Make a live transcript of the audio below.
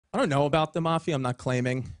I don't know about the mafia. I'm not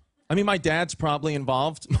claiming. I mean, my dad's probably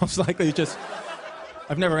involved. Most likely, just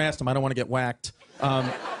I've never asked him. I don't want to get whacked.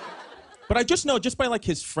 But I just know, just by like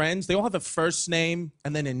his friends, they all have a first name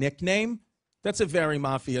and then a nickname. That's a very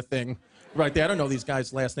mafia thing right there. I don't know these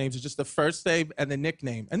guys' last names. It's just the first name and the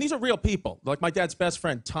nickname. And these are real people. Like my dad's best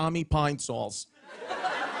friend, Tommy Pinesols.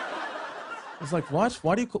 I was like, what?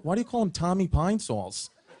 Why do you call him Tommy Pinesols?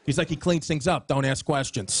 He's like, he cleans things up. Don't ask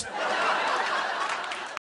questions.